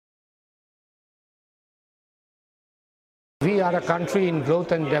we are a country in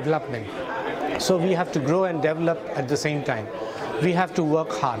growth and development. So we have to grow and develop at the same time. We have to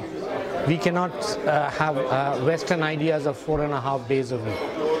work hard. We cannot have Western ideas of 4.5 days a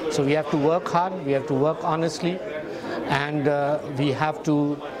week. So we have to work hard, we have to work honestly, and we have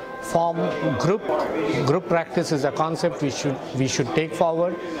to form group practice is a concept we should take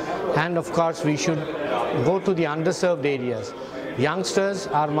forward, and of course we should go to the underserved areas. Youngsters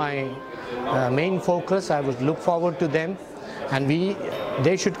are my main focus. I would look forward to them, and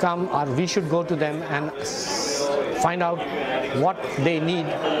they should come, or we should go to them and find out what they need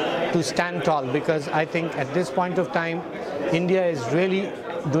to stand tall, because I think at this point of time India is really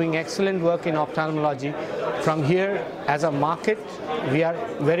doing excellent work in ophthalmology. From here, as a market, we are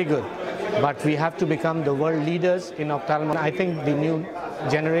very good, but we have to become the world leaders in ophthalmology. I think the new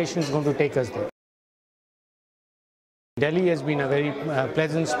generation is going to take us there. Delhi has been a very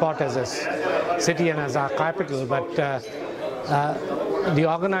pleasant spot as a city and as our capital, but the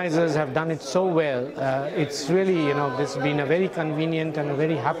organizers have done it so well. It's really, this has been a very convenient and a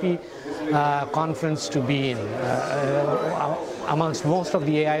very happy conference to be in, amongst most of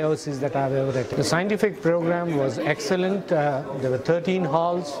the AIOCs that I've ever attended. The scientific program was excellent. There were 13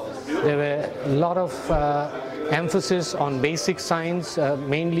 halls. There were a lot of emphasis on basic science,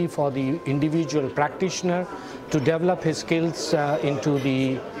 mainly for the individual practitioner to develop his skills into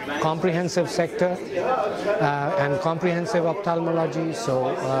the comprehensive sector and comprehensive ophthalmology.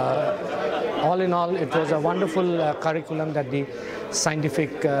 So all in all, it was a wonderful curriculum that the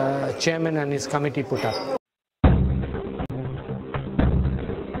scientific chairman and his committee put up.